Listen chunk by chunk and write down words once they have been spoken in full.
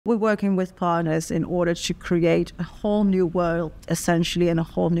we're working with partners in order to create a whole new world, essentially, and a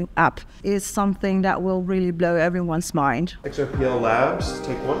whole new app. Is something that will really blow everyone's mind. XRPL Labs,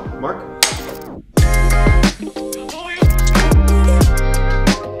 take one. Mark.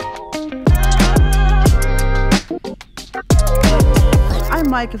 I'm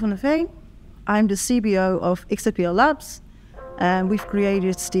Maaike van Veen. I'm the CBO of XRPL Labs, and we've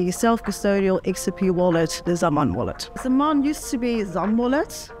created the self-custodial XRP wallet, the Xaman wallet. Xaman used to be Xam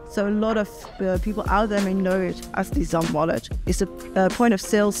wallet, so a lot of people out there may know it as the Xam wallet. It's a point of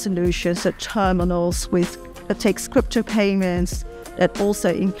sale solution, so terminals that takes crypto payments, that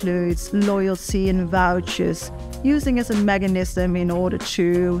also includes loyalty and vouchers, using as a mechanism in order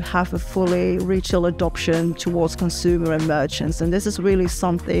to have a fully retail adoption towards consumer and merchants. And this is really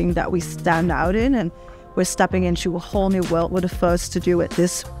something that we stand out in, and we're stepping into a whole new world. We're the first to do it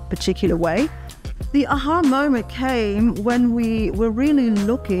this particular way. The aha moment came when we were really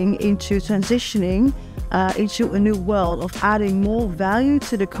looking into transitioning into a new world of adding more value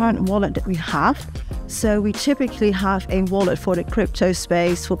to the current wallet that we have. So we typically have a wallet for the crypto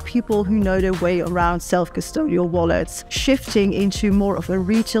space, for people who know their way around self-custodial wallets, shifting into more of a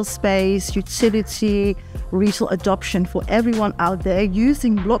retail space, utility, retail adoption for everyone out there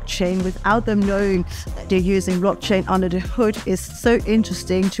using blockchain without them knowing that they're using blockchain under the hood is so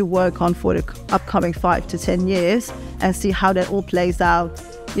interesting to work on for the upcoming 5 to 10 years and see how that all plays out,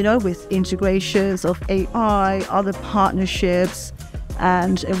 you know, with integrations of AI, other partnerships,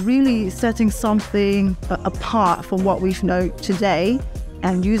 and really setting something apart from what we know today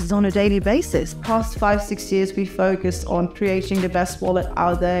and use it on a daily basis. Past 5-6 years, we focused on creating the best wallet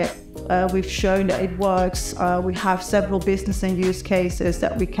out there. We've shown that it works. We have several business and use cases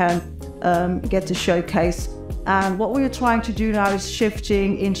that we can get to showcase. And what we're trying to do now is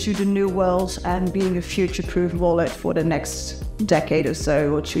shifting into the new world and being a future-proof wallet for the next decade or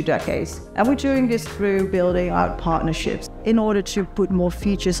so, or 2 decades. And we're doing this through building out partnerships in order to put more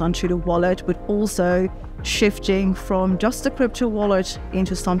features onto the wallet, but also shifting from just a crypto wallet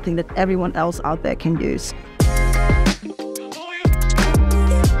into something that everyone else out there can use.